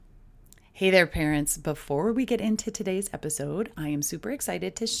Hey there, parents. Before we get into today's episode, I am super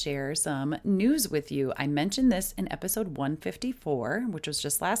excited to share some news with you. I mentioned this in episode 154, which was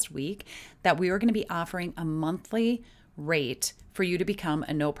just last week, that we were going to be offering a monthly rate for you to become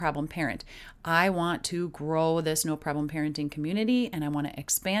a no problem parent. I want to grow this no problem parenting community and I want to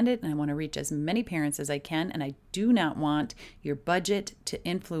expand it and I want to reach as many parents as I can. And I do not want your budget to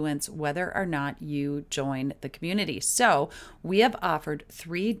influence whether or not you join the community. So we have offered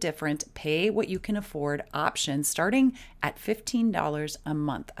 3 different pay what you can afford options starting at $15 a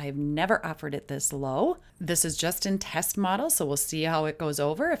month. I've never offered it this low. This is just in test model, so we'll see how it goes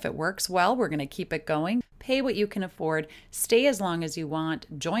over. If it works well, we're going to keep it going. Pay what you can afford, stay as long as you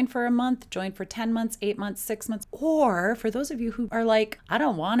want, join for a month, join for 10 months, 8 months, 6 months, or for those of you who are like, I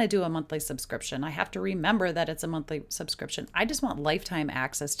don't want to do a monthly subscription. I have to remember that it's a monthly subscription. I just want lifetime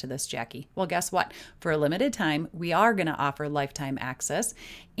access to this, Jackie. Well, guess what? For a limited time, we are going to offer lifetime access,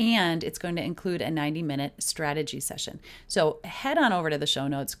 and it's going to include a 90-minute strategy session. So head on over to the show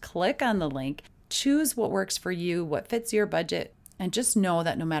notes, click on the link, choose what works for you, what fits your budget, and just know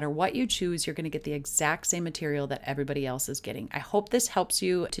that no matter what you choose, you're going to get the exact same material that everybody else is getting. I hope this helps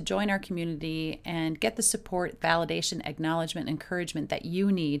you to join our community and get the support, validation, acknowledgement, encouragement that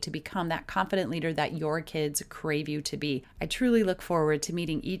you need to become that confident leader that your kids crave you to be. I truly look forward to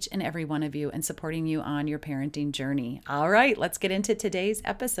meeting each and every one of you and supporting you on your parenting journey. All right, let's get into today's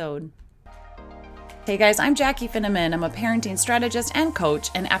episode. Hey guys, I'm Jackie Finneman. I'm a parenting strategist and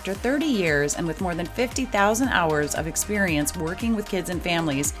coach, and after 30 years and with more than 50,000 hours of experience working with kids and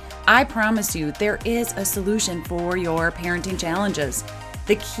families, I promise you there is a solution for your parenting challenges.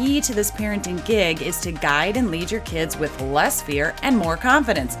 The key to this parenting gig is to guide and lead your kids with less fear and more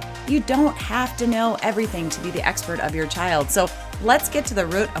confidence. You don't have to know everything to be the expert of your child. So let's get to the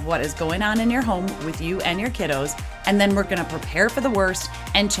root of what is going on in your home with you and your kiddos, and then we're going to prepare for the worst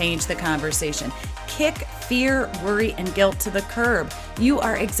and change the conversation. Kick fear, worry, and guilt to the curb. You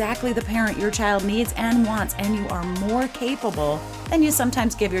are exactly the parent your child needs and wants, and you are more capable than you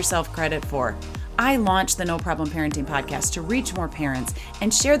sometimes give yourself credit for. I launched the No Problem Parenting podcast to reach more parents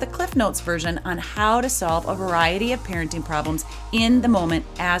and share the Cliff Notes version on how to solve a variety of parenting problems in the moment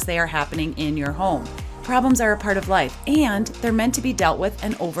as they are happening in your home. Problems are a part of life and they're meant to be dealt with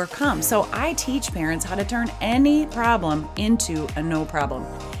and overcome. So I teach parents how to turn any problem into a no problem.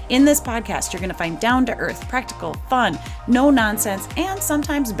 In this podcast, you're going to find down-to-earth, practical, fun, no-nonsense, and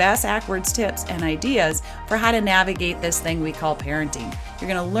sometimes bass-ackwards tips and ideas for how to navigate this thing we call parenting. You're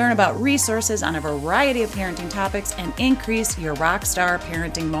going to learn about resources on a variety of parenting topics and increase your rock star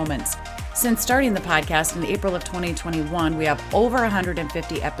parenting moments. Since starting the podcast in April of 2021, we have over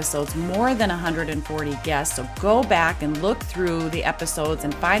 150 episodes, more than 140 guests. So go back and look through the episodes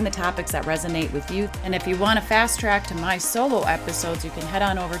and find the topics that resonate with you. And if you want to fast track to my solo episodes, you can head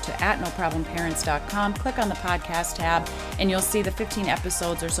on over to @noproblemparents.com, click on the podcast tab, and you'll see the 15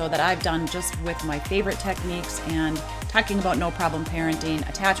 episodes or so that I've done just with my favorite techniques and talking about no problem parenting,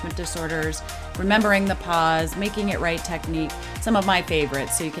 attachment disorders, remembering the pause, making it right technique, some of my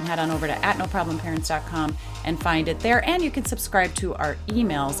favorites. So you can head on over to @noproblemparents.com and find it there. And you can subscribe to our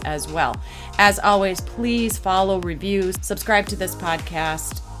emails as well. As always, please follow, review, subscribe to this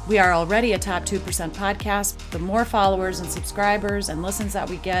podcast. We are already a top 2% podcast. The more followers and subscribers and listens that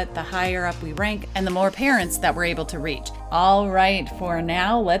we get, the higher up we rank and the more parents that we're able to reach. All right, for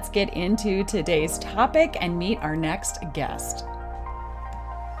now, let's get into today's topic and meet our next guest.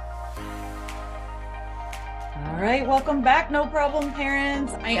 All right, welcome back, No Problem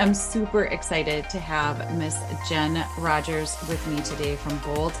Parents. I am super excited to have Miss Jen Rogers with me today from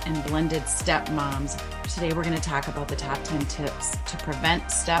Bold and Blended Stepmoms. Today we're going to talk about the top 10 tips to prevent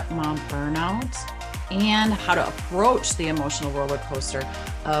stepmom burnout and how to approach the emotional roller coaster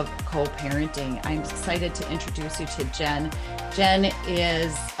of co-parenting. I'm excited to introduce you to Jen. Jen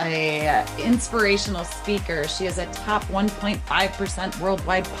is an inspirational speaker. She is a top 1.5%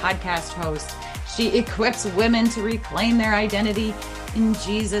 worldwide podcast host. She equips women to reclaim their identity in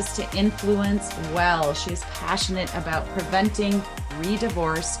Jesus to influence well. She's passionate about preventing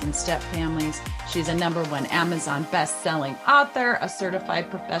re-divorce in step families. She's a #1 Amazon best-selling author, a certified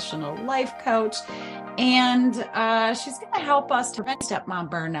professional life coach, and she's going to help us to prevent stepmom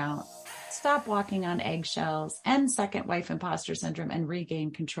burnout, stop walking on eggshells, end second wife imposter syndrome, and regain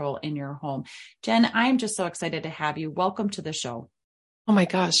control in your home. Jen, I'm just so excited to have you. Welcome to the show. Oh my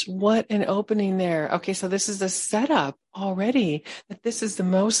gosh, what an opening there. Okay, so this is the setup already, that this is the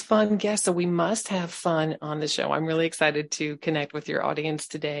most fun guest. So we must have fun on the show. I'm really excited to connect with your audience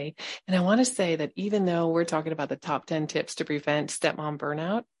today. And I want to say that even though we're talking about the top 10 tips to prevent stepmom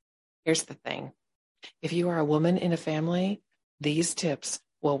burnout, here's the thing. If you are a woman in a family, these tips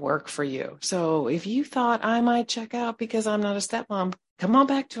will work for you. So if you thought I might check out because I'm not a stepmom, come on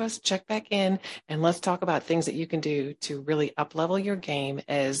back to us, check back in, and let's talk about things that you can do to really up-level your game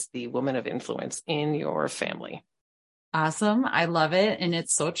as the woman of influence in your family. Awesome. I love it. And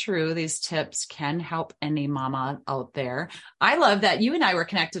it's so true. These tips can help any mama out there. I love that you and I were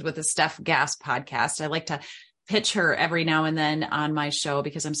connected with the Steph Gass podcast. I like to pitch her every now and then on my show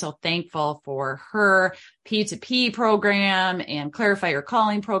because I'm so thankful for her P2P program and Clarify Your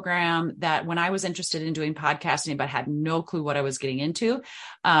Calling program that when I was interested in doing podcasting, but had no clue what I was getting into,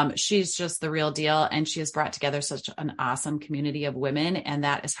 she's just the real deal. And she has brought together such an awesome community of women. And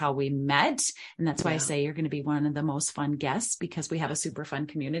that is how we met. And that's why I say you're going to be one of the most fun guests because we have a super fun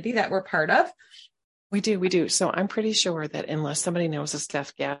community that we're part of. We do. So I'm pretty sure that unless somebody knows the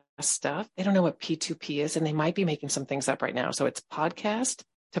Steph Gass stuff, they don't know what P2P is, and they might be making some things up right now. So it's podcast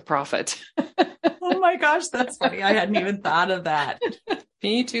to profit. Oh my gosh, that's funny. I hadn't even thought of that.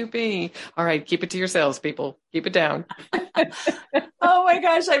 P2P. All right, keep it to yourselves, people. Keep it down. Oh my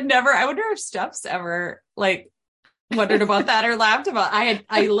gosh, I wonder if Steph's ever wondered about that or laughed about.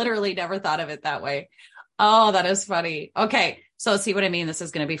 I literally never thought of it that way. Oh, that is funny. Okay. So see what I mean? This is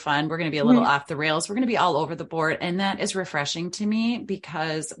going to be fun. We're going to be a little off the rails. We're going to be all over the board. And that is refreshing to me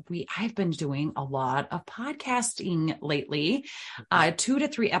because I've been doing a lot of podcasting lately, 2 to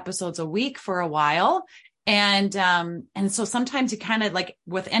 3 episodes a week for a while. And so sometimes you kind of like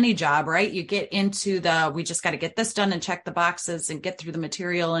with any job, right? You get into we just got to get this done and check the boxes and get through the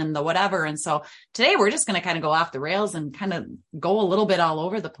material and the whatever. And so today we're just going to kind of go off the rails and kind of go a little bit all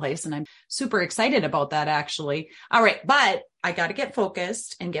over the place. And I'm super excited about that actually. All right. But I got to get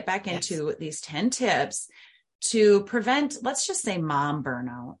focused and get back into these 10 tips to prevent, let's just say mom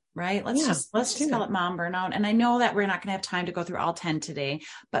burnout, right? Let's just call it mom burnout. And I know that we're not going to have time to go through all 10 today,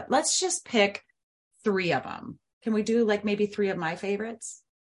 but let's just pick 3 of them. Can we do maybe 3 of my favorites?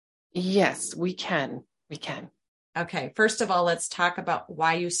 Yes, we can. We can. Okay. First of all, let's talk about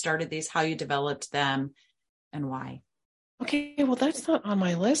why you started these, how you developed them, and why. Okay, well, that's not on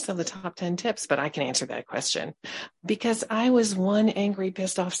my list of the top 10 tips, but I can answer that question because I was one angry,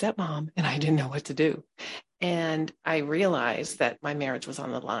 pissed off stepmom and I didn't know what to do. And I realized that my marriage was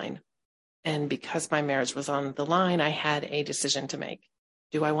on the line. And because my marriage was on the line, I had a decision to make.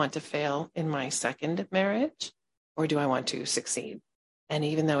 Do I want to fail in my second marriage or do I want to succeed? And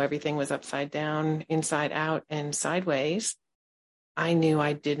even though everything was upside down, inside out, and sideways, I knew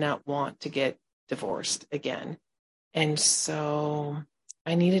I did not want to get divorced again. And so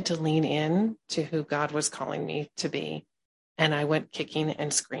I needed to lean in to who God was calling me to be. And I went kicking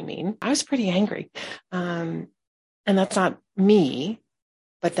and screaming. I was pretty angry. And that's not me,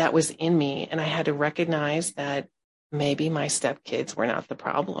 but that was in me. And I had to recognize that maybe my stepkids were not the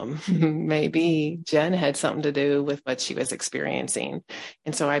problem. Maybe Jen had something to do with what she was experiencing.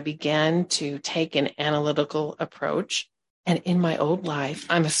 And so I began to take an analytical approach. And in my old life,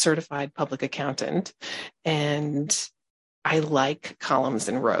 I'm a certified public accountant and I like columns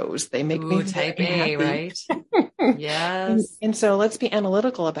and rows. They make me type A, happy. Right? Yes. And so let's be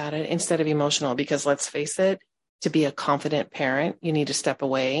analytical about it instead of emotional, because let's face it, to be a confident parent, you need to step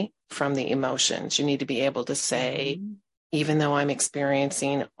away from the emotions. You need to be able to say, even though I'm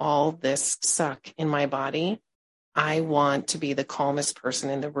experiencing all this suck in my body, I want to be the calmest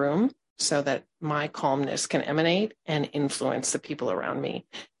person in the room so that my calmness can emanate and influence the people around me.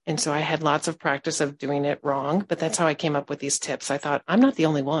 And so I had lots of practice of doing it wrong, but that's how I came up with these tips. I thought, I'm not the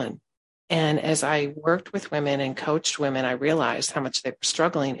only one. And as I worked with women and coached women, I realized how much they were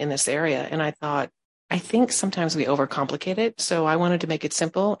struggling in this area. And I thought, I think sometimes we overcomplicate it. So I wanted to make it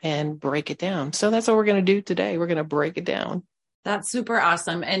simple and break it down. So that's what we're going to do today. We're going to break it down. That's super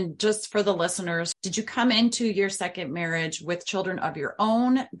awesome. And just for the listeners, did you come into your second marriage with children of your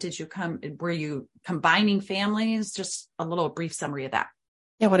own? Were you combining families? Just a little brief summary of that.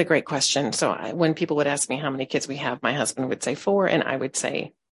 Yeah, what a great question. So when people would ask me how many kids we have, my husband would say 4 and I would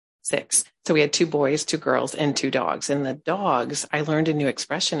say 6. So we had 2 boys, 2 girls, and 2 dogs. And the dogs, I learned a new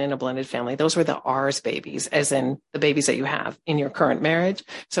expression in a blended family. Those were the ours babies, as in the babies that you have in your current marriage.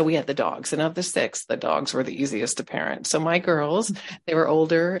 So we had the dogs. And of the 6, the dogs were the easiest to parent. So my girls, they were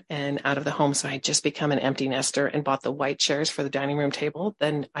older and out of the home. So I had just become an empty nester and bought the white chairs for the dining room table.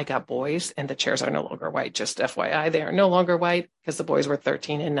 Then I got boys and the chairs are no longer white. Just FYI, they are no longer white because the boys were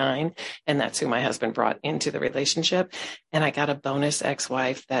 13 and 9. And that's who my husband brought into the relationship. And I got a bonus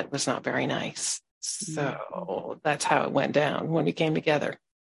ex-wife that was not very nice. So that's how it went down when we came together.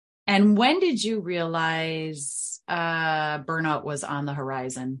 And when did you realize burnout was on the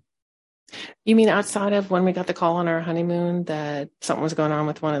horizon? You mean outside of when we got the call on our honeymoon that something was going on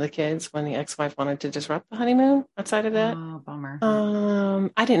with one of the kids when the ex-wife wanted to disrupt the honeymoon? Outside of that, Oh, bummer.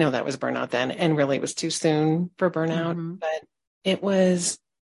 I didn't know that was burnout then, and really it was too soon for burnout. Mm-hmm. But it was,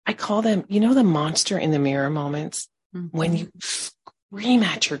 I call them, the monster in the mirror moments when Mm-hmm. you scream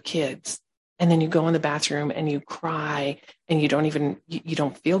at your kids and then you go in the bathroom and you cry and you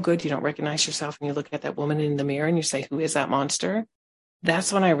don't feel good. You don't recognize yourself and you look at that woman in the mirror and you say, who is that monster?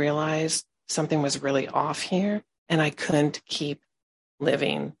 That's when I realized something was really off here and I couldn't keep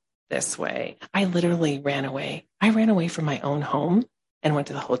living this way. I literally ran away. I ran away from my own home and went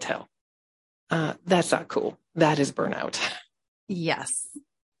to the hotel. That's not cool. That is burnout. Yes.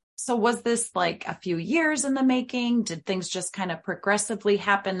 So was this like a few years in the making? Did things just kind of progressively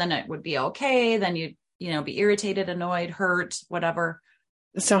happen? Then it would be okay. Then you'd be irritated, annoyed, hurt, whatever.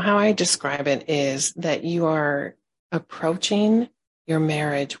 So how I describe it is that you are approaching your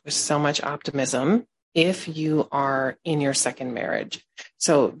marriage with so much optimism if you are in your second marriage.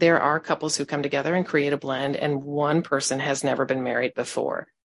 So there are couples who come together and create a blend and one person has never been married before,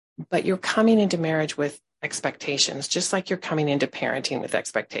 but you're coming into marriage with expectations, just like you're coming into parenting with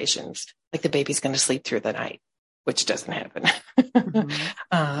expectations, like the baby's going to sleep through the night, which doesn't happen.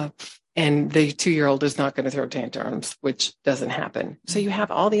 Mm-hmm. And the 2-year-old is not going to throw tantrums, which doesn't happen. So you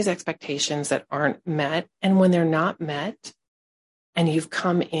have all these expectations that aren't met. And when they're not met, and you've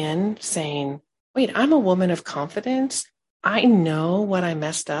come in saying, wait, I'm a woman of confidence. I know what I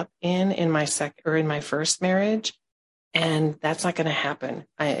messed up in my first marriage. And that's not going to happen.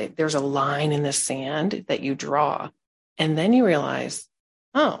 There's a line in the sand that you draw. And then you realize,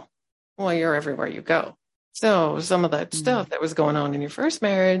 oh, well, you're everywhere you go. So some of that stuff that was going on in your first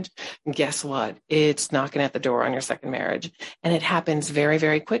marriage, guess what? It's knocking at the door on your second marriage. And it happens very,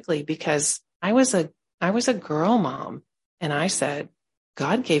 very quickly because I was a girl mom. And I said,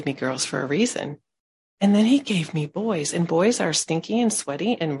 God gave me girls for a reason. And then he gave me boys, and boys are stinky and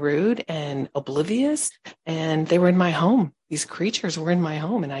sweaty and rude and oblivious. And they were in my home. These creatures were in my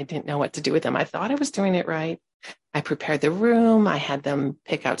home and I didn't know what to do with them. I thought I was doing it right. I prepared the room. I had them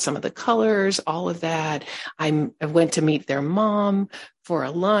pick out some of the colors, all of that. I went to meet their mom for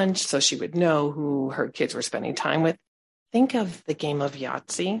a lunch so she would know who her kids were spending time with. Think of the game of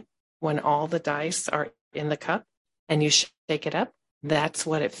Yahtzee when all the dice are in the cup and you shake it up. That's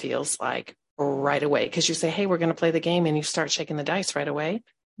what it feels like right away. Because you say, hey, we're going to play the game and you start shaking the dice right away.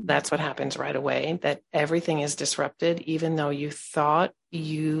 That's what happens right away, that everything is disrupted, even though you thought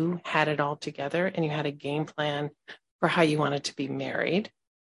you had it all together and you had a game plan for how you wanted to be married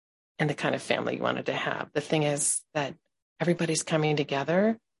and the kind of family you wanted to have. The thing is that everybody's coming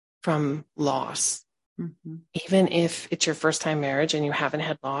together from loss. Mm-hmm. Even if it's your first time marriage and you haven't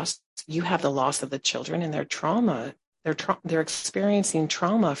had loss, you have the loss of the children and their trauma. They're experiencing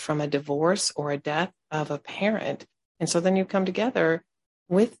trauma from a divorce or a death of a parent. And so then you come together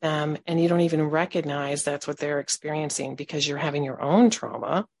with them and you don't even recognize that's what they're experiencing because you're having your own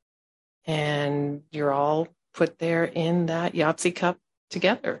trauma and you're all put there in that Yahtzee cup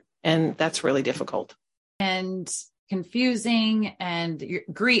together. And that's really difficult. And confusing and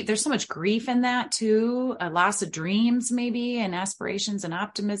grief. There's so much grief in that too. A loss of dreams maybe and aspirations and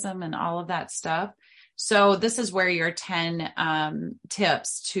optimism and all of that stuff. So this is where your 10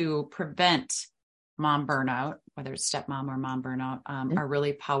 tips to prevent mom burnout, whether it's stepmom or mom burnout, are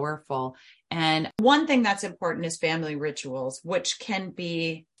really powerful. And one thing that's important is family rituals, which can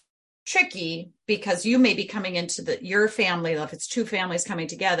be tricky because you may be coming into your family. If it's two families coming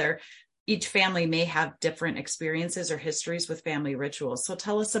together, each family may have different experiences or histories with family rituals. So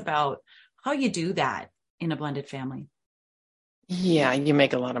tell us about how you do that in a blended family. Yeah, you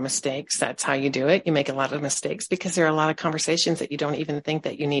make a lot of mistakes. That's how you do it. You make a lot of mistakes because there are a lot of conversations that you don't even think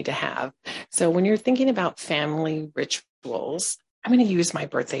that you need to have. So when you're thinking about family rituals, I'm going to use my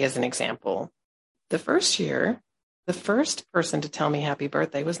birthday as an example. The first year, the first person to tell me happy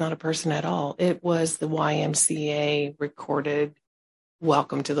birthday was not a person at all. It was the YMCA recorded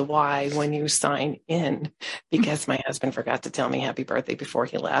welcome to the Y when you sign in, because my husband forgot to tell me happy birthday before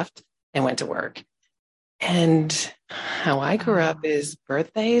he left and went to work. And how I grew up is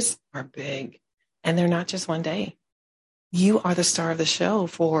birthdays are big and they're not just one day. You are the star of the show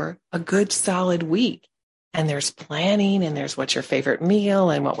for a good solid week. And there's planning and there's what's your favorite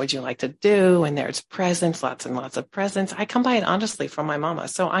meal and what would you like to do? And there's presents, lots and lots of presents. I come by it honestly from my mama.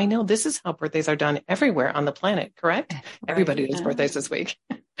 So I know this is how birthdays are done everywhere on the planet, correct? Right. Everybody does birthdays this week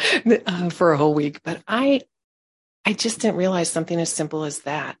for a whole week. But I just didn't realize something as simple as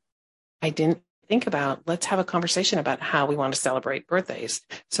that. I didn't think about, let's have a conversation about how we want to celebrate birthdays.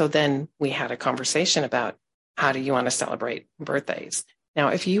 So then we had a conversation about how do you want to celebrate birthdays? Now,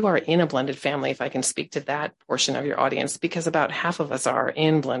 if you are in a blended family, if I can speak to that portion of your audience, because about half of us are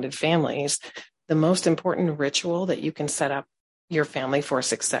in blended families, the most important ritual that you can set up your family for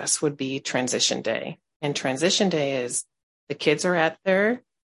success would be transition day. And transition day is the kids are at their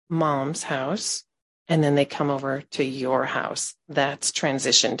mom's house and then they come over to your house. That's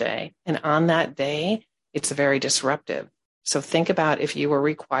transition day. And on that day, it's very disruptive. So think about if you were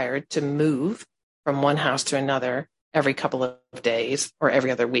required to move from one house to another every couple of days or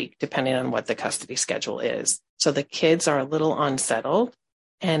every other week, depending on what the custody schedule is. So the kids are a little unsettled.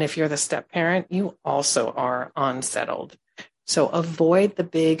 And if you're the step parent, you also are unsettled. So avoid the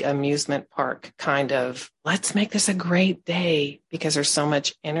big amusement park kind of, let's make this a great day, because there's so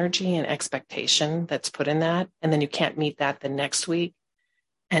much energy and expectation that's put in that. And then you can't meet that the next week.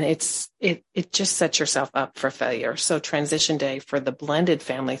 And it just sets yourself up for failure. So transition day for the blended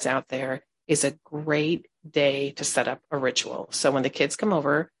families out there is a great day to set up a ritual. So when the kids come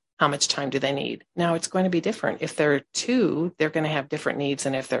over, how much time do they need? Now it's going to be different. If they're 2, they're going to have different needs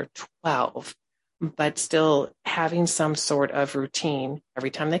than if they're 12, but still having some sort of routine.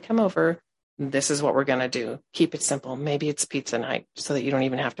 Every time they come over, this is what we're going to do. Keep it simple. Maybe it's pizza night so that you don't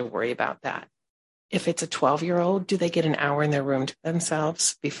even have to worry about that. If it's a 12-year-old, do they get an hour in their room to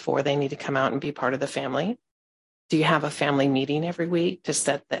themselves before they need to come out and be part of the family? Do you have a family meeting every week to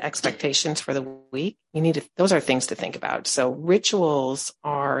set the expectations for the week? Those are things to think about. So rituals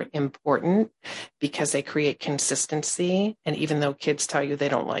are important because they create consistency. And even though kids tell you they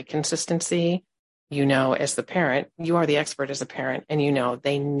don't like consistency, as the parent, you are the expert as a parent, and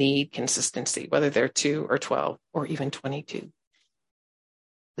they need consistency, whether they're 2 or 12 or even 22.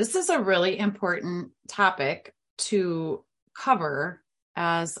 This is a really important topic to cover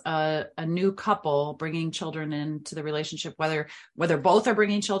as a new couple bringing children into the relationship, whether both are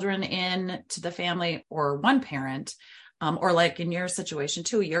bringing children in to the family or one parent, or like in your situation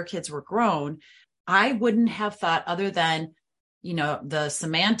too, your kids were grown. I wouldn't have thought, other than, the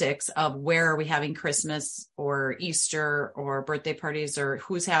semantics of where are we having Christmas or Easter or birthday parties, or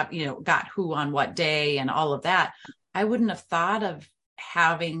who's got who on what day and all of that. I wouldn't have thought of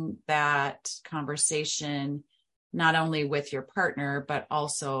having that conversation not only with your partner, but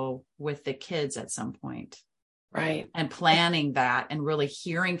also with the kids at some point. Right. And planning that and really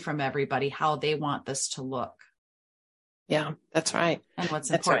hearing from everybody how they want this to look. Yeah, that's right. And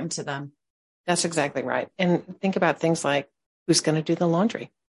what's important to them. That's exactly right. And think about things like, who's going to do the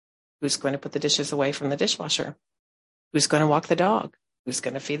laundry? Who's going to put the dishes away from the dishwasher? Who's going to walk the dog? Who's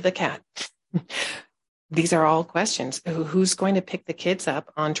going to feed the cat? These are all questions. Who's going to pick the kids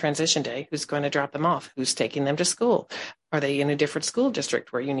up on transition day? Who's going to drop them off? Who's taking them to school? Are they in a different school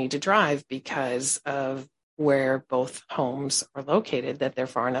district where you need to drive because of where both homes are located, that they're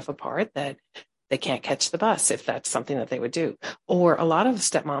far enough apart that they can't catch the bus, if that's something that they would do? Or a lot of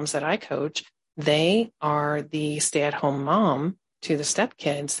stepmoms that I coach, they are the stay-at-home mom to the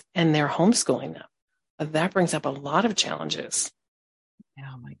stepkids, and they're homeschooling them. That brings up a lot of challenges.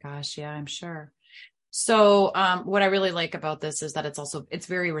 Oh my gosh. Yeah, I'm sure. So what I really like about this is that it's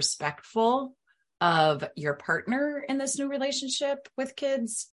very respectful of your partner in this new relationship with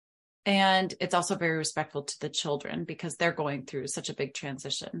kids. And it's also very respectful to the children because they're going through such a big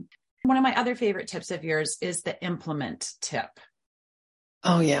transition. One of my other favorite tips of yours is the implement tip.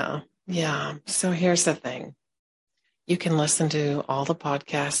 Oh, yeah. Yeah. So here's the thing. You can listen to all the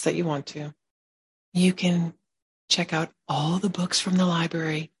podcasts that you want to. You can check out all the books from the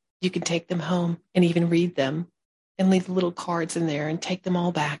library. You can take them home and even read them and leave little cards in there and take them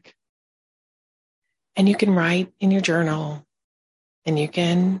all back. And you can write in your journal, and you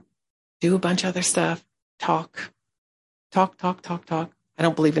can do a bunch of other stuff. Talk. I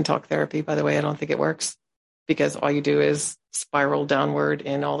don't believe in talk therapy, by the way. I don't think it works, because all you do is spiral downward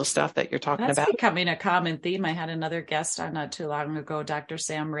in all the stuff that you're talking about. That's becoming a common theme. I had another guest on not too long ago, Dr.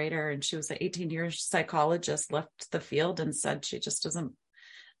 Sam Rader, and she was an 18-year psychologist, left the field and said she just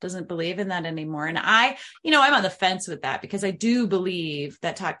doesn't believe in that anymore. And I'm on the fence with that, because I do believe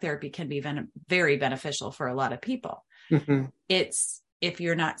that talk therapy can be very beneficial for a lot of people. Mm-hmm. It's, if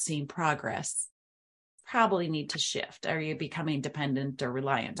you're not seeing progress, probably need to shift. Are you becoming dependent or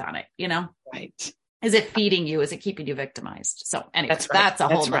reliant on it? Right. Is it feeding you? Is it keeping you victimized? So anyway, that's a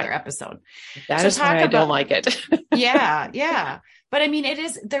whole other episode. That is why I don't like it. Yeah. But I mean, it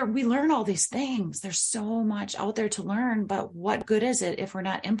is there. We learn all these things. There's so much out there to learn, but what good is it if we're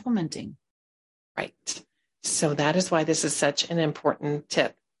not implementing? Right. So that is why this is such an important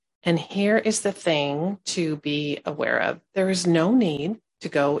tip. And here is the thing to be aware of. There is no need to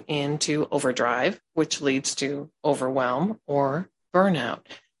go into overdrive, which leads to overwhelm or burnout.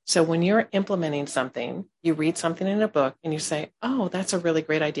 So when you're implementing something, you read something in a book and you say, oh, that's a really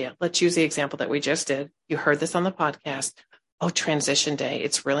great idea. Let's use the example that we just did. You heard this on the podcast. Oh, transition day.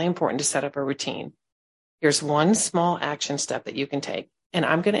 It's really important to set up a routine. Here's one small action step that you can take. And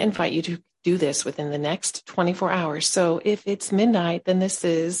I'm going to invite you to do this within the next 24 hours. So if it's midnight, then this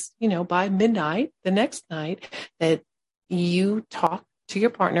is, by midnight, the next night, that you talk to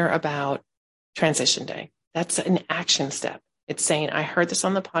your partner about transition day. That's an action step. It's saying, I heard this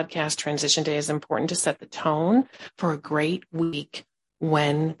on the podcast. Transition day is important to set the tone for a great week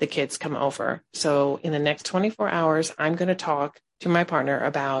when the kids come over. So in the next 24 hours, I'm going to talk to my partner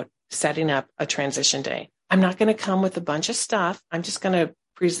about setting up a transition day. I'm not going to come with a bunch of stuff. I'm just going to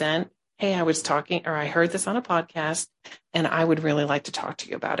present, hey, I was talking, or I heard this on a podcast, and I would really like to talk to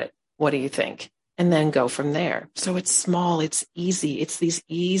you about it. What do you think? And then go from there. So it's small, it's easy. It's these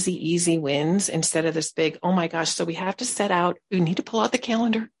easy wins instead of this big, oh my gosh. So we have to set out, we need to pull out the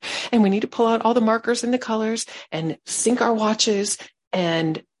calendar and we need to pull out all the markers and the colors and sync our watches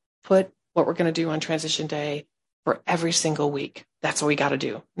and put what we're going to do on transition day for every single week. That's what we got to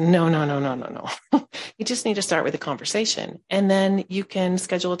do. No. You just need to start with a conversation. And then you can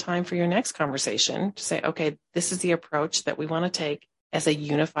schedule a time for your next conversation to say, okay, this is the approach that we want to take as a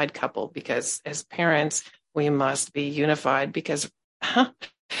unified couple, because as parents, we must be unified because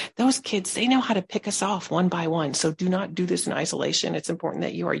those kids, they know how to pick us off one by one. So do not do this in isolation. It's important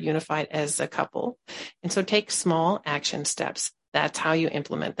that you are unified as a couple. And so take small action steps. That's how you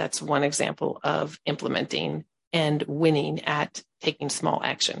implement. That's one example of implementing and winning at taking small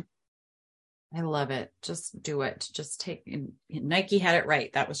action. I love it. Just do it. Just take, Nike had it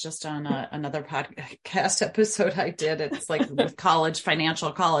right. That was just on another podcast episode I did. It's like with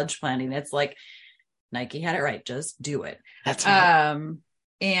financial college planning. It's like Nike had it right. Just do it. That's right.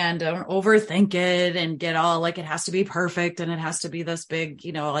 And don't overthink it and get all like, it has to be perfect. And it has to be this big,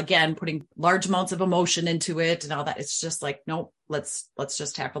 again, putting large amounts of emotion into it and all that. It's just like, nope, let's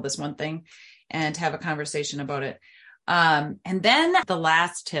just tackle this one thing and have a conversation about it. And then the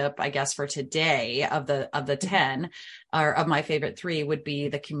last tip, I guess, for today of the 10 or of my favorite 3 would be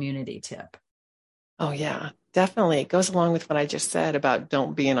the community tip. Oh, yeah, definitely. It goes along with what I just said about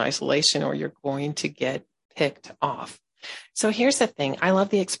don't be in isolation or you're going to get picked off. So here's the thing. I love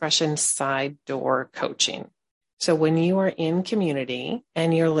the expression side door coaching. So when you are in community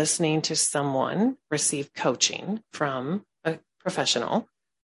and you're listening to someone receive coaching from a professional,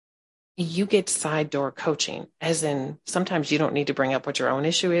 you get side door coaching, as in sometimes you don't need to bring up what your own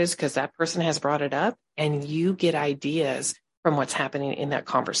issue is because that person has brought it up and you get ideas from what's happening in that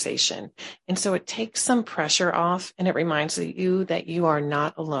conversation. And so it takes some pressure off and it reminds you that you are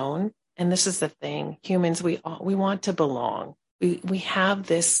not alone. And this is the thing, humans, we want to belong. We have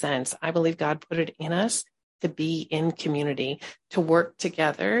this sense, I believe God put it in us to be in community, to work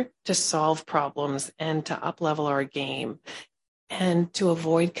together, to solve problems and to up-level our game and to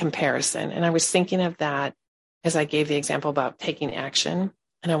avoid comparison. And I was thinking of that as I gave the example about taking action.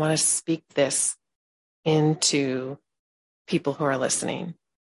 And I want to speak this into people who are listening.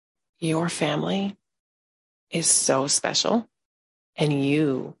 Your family is so special, and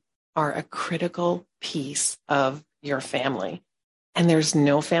you are a critical piece of your family. And there's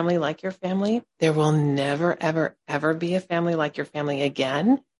no family like your family. There will never, ever, ever be a family like your family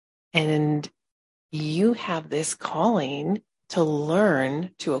again. And you have this calling to learn,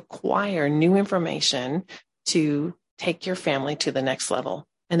 to acquire new information, to take your family to the next level.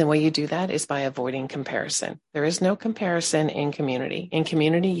 And the way you do that is by avoiding comparison. There is no comparison in community. In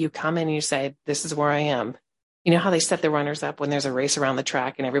community, you come in and you say, this is where I am. You know how they set the runners up when there's a race around the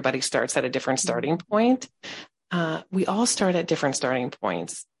track and everybody starts at a different starting point? We all start at different starting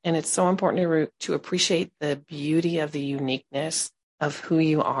points. And it's so important to appreciate the beauty of the uniqueness of who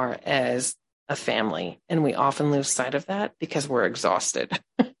you are as a family. And we often lose sight of that because we're exhausted.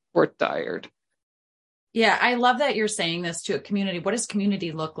 We're tired. Yeah, I love that you're saying this to a community. What does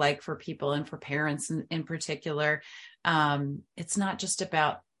community look like for people and for parents in particular? It's not just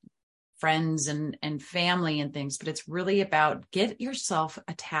about friends and family and things, but it's really about get yourself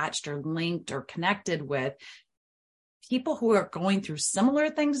attached or linked or connected with people who are going through similar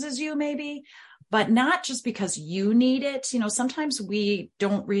things as you maybe, but not just because you need it. Sometimes we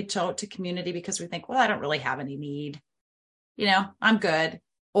don't reach out to community because we think, well, I don't really have any need. I'm good.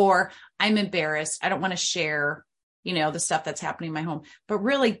 Or I'm embarrassed. I don't want to share, the stuff that's happening in my home. But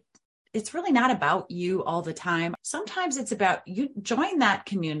really, it's really not about you all the time. Sometimes it's about you join that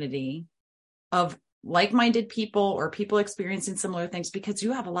community of like-minded people or people experiencing similar things because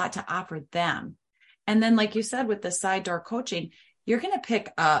you have a lot to offer them. And then, like you said, with the side door coaching, you're going to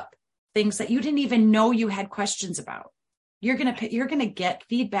pick up things that you didn't even know you had questions about. you're going to get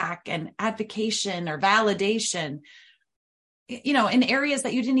feedback and advocation or validation, in areas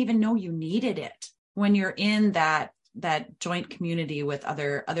that you didn't even know you needed it when you're in that joint community with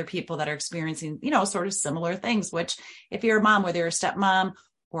other people that are experiencing, sort of similar things, which if you're a mom, whether you're a stepmom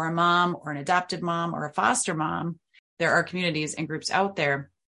or a mom or an adopted mom or a foster mom, there are communities and groups out there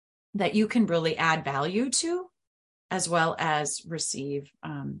that you can really add value to, as well as receive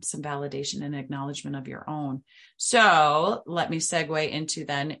some validation and acknowledgement of your own. So let me segue into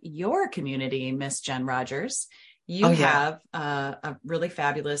then your community, Miss Jen Rogers. You have a really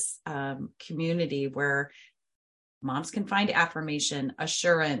fabulous community where moms can find affirmation,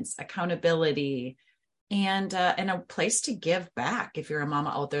 assurance, accountability, and a place to give back if you're a mama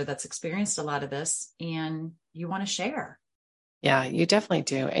out there that's experienced a lot of this and you want to share. Yeah, you definitely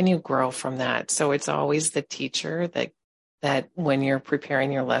do. And you grow from that. So it's always the teacher that when you're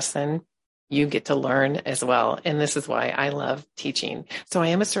preparing your lesson, you get to learn as well. And this is why I love teaching. So I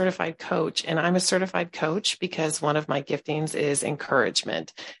am a certified coach, and I'm a certified coach because one of my giftings is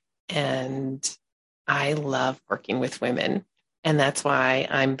encouragement. And I love working with women. And that's why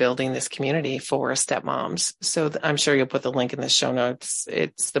I'm building this community for stepmoms. So I'm sure you'll put the link in the show notes.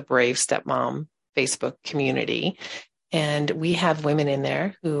 It's the Brave Stepmom Facebook community. And we have women in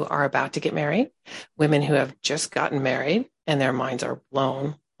there who are about to get married, women who have just gotten married and their minds are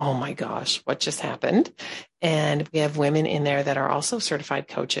blown. Oh my gosh, what just happened? And we have women in there that are also certified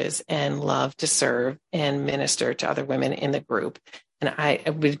coaches and love to serve and minister to other women in the group. And I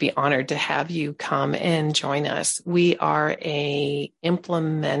would be honored to have you come and join us. We are a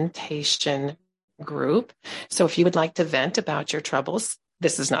implementation group. So if you would like to vent about your troubles,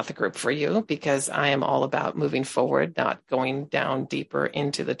 this is not the group for you, because I am all about moving forward, not going down deeper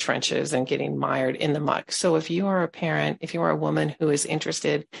into the trenches and getting mired in the muck. So if you are a parent, if you are a woman who is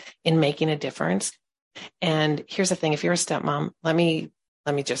interested in making a difference, and here's the thing, if you're a stepmom, let me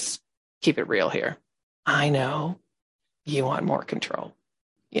just keep it real here. I know you want more control.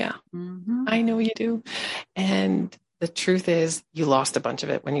 Yeah, I know you do. And the truth is, you lost a bunch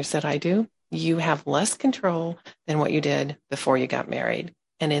of it when you said I do. You have less control than what you did before you got married.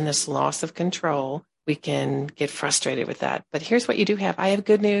 And in this loss of control, we can get frustrated with that. But here's what you do have. I have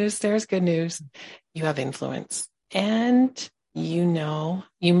good news. There's good news. You have influence. And you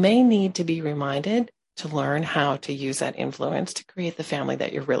may need to be reminded to learn how to use that influence to create the family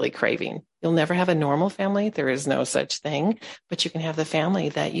that you're really craving. You'll never have a normal family. There is no such thing, but you can have the family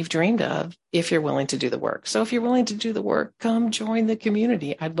that you've dreamed of if you're willing to do the work. So if you're willing to do the work, come join the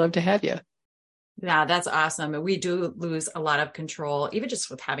community. I'd love to have you. Yeah, that's awesome. We do lose a lot of control, even just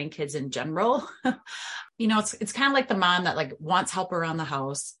with having kids in general. It's kind of like the mom that like wants help around the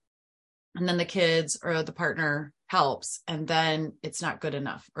house, and then the kids or the partner helps, and then it's not good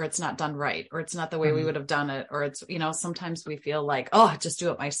enough, or it's not done right, or it's not the way we would have done it, or it's, sometimes we feel like, oh, just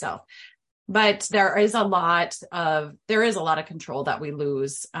do it myself. But there is a lot of control that we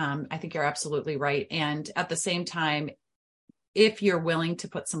lose. I think you're absolutely right. And at the same time, if you're willing to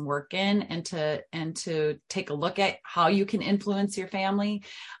put some work in and to take a look at how you can influence your family,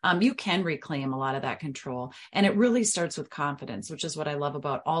 you can reclaim a lot of that control. And it really starts with confidence, which is what I love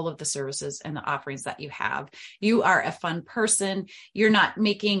about all of the services and the offerings that you have. You are a fun person. You're not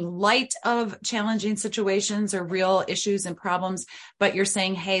making light of challenging situations or real issues and problems, but you're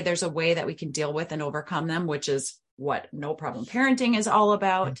saying, hey, there's a way that we can deal with and overcome them, which is what No Problem Parenting is all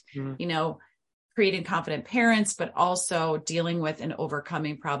about. Creating confident parents, but also dealing with and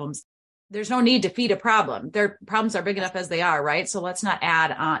overcoming problems. There's no need to feed a problem. Their problems are big enough as they are, right? So let's not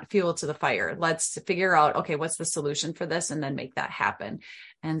add on fuel to the fire. Let's figure out, okay, what's the solution for this, and then make that happen.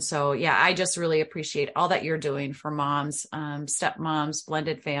 And so, yeah, I just really appreciate all that you're doing for moms, stepmoms,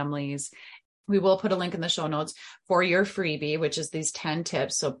 blended families. We will put a link in the show notes for your freebie, which is these 10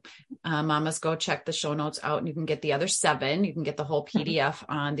 tips. So mamas, go check the show notes out and you can get the other 7. You can get the whole PDF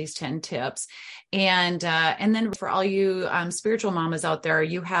on these 10 tips. And then for all you spiritual mamas out there,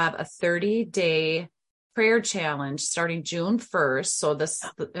 you have a 30-day prayer challenge starting June 1st. So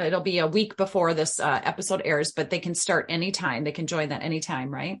it'll be a week before this episode airs, but they can start anytime. They can join that anytime,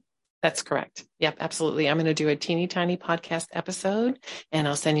 right? That's correct. Yep, absolutely. I'm going to do a teeny tiny podcast episode, and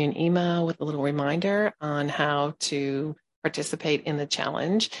I'll send you an email with a little reminder on how to participate in the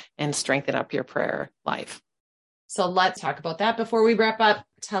challenge and strengthen up your prayer life. So let's talk about that before we wrap up.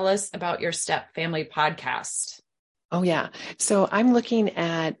 Tell us about your Step Family podcast. Oh, yeah. So I'm looking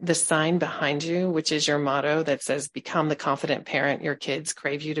at the sign behind you, which is your motto that says, become the confident parent your kids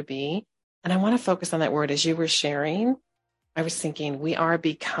crave you to be. And I want to focus on that word. As you were sharing, I was thinking we are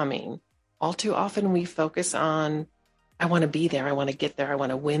becoming. All too often we focus on I want to be there. I want to get there. I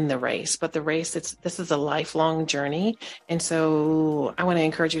want to win the race. But the race, this is a lifelong journey. And so I want to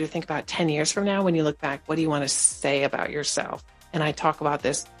encourage you to think about 10 years from now, when you look back, what do you want to say about yourself? And I talk about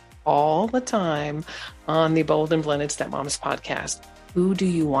this all the time on the Bold and Blended Stepmoms podcast. Who do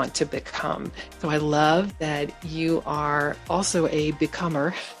you want to become? So I love that you are also a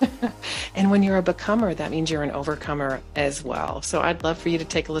becomer. And when you're a becomer, that means you're an overcomer as well. So I'd love for you to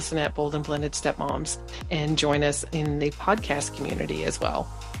take a listen at Bold and Blended Stepmoms and join us in the podcast community as well.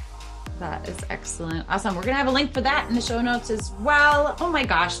 That is excellent. Awesome. We're going to have a link for that in the show notes as well. Oh my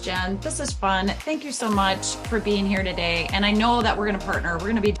gosh, Jen, this is fun. Thank you so much for being here today. And I know that we're going to partner.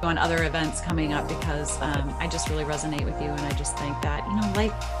 We're going to be doing other events coming up because I just really resonate with you. And I just think that,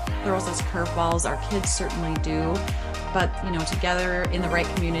 life throws us curveballs. Our kids certainly do. But, together in the right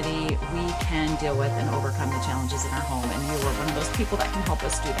community, we can deal with and overcome the challenges in our home. And you are one of those people that can help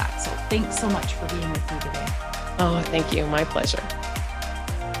us do that. So thanks so much for being with me today. Oh, thank you. My pleasure.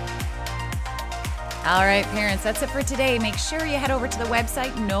 All right, parents, that's it for today. Make sure you head over to the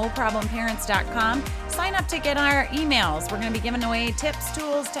website, noproblemparents.com. Sign up to get our emails. We're going to be giving away tips,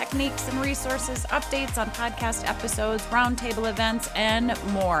 tools, techniques, and resources, updates on podcast episodes, roundtable events, and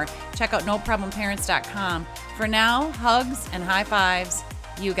more. Check out noproblemparents.com. For now, hugs and high fives.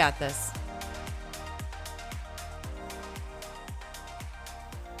 You got this.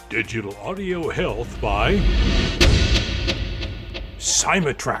 Digital Audio Health by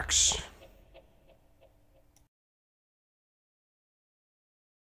Cymatrax.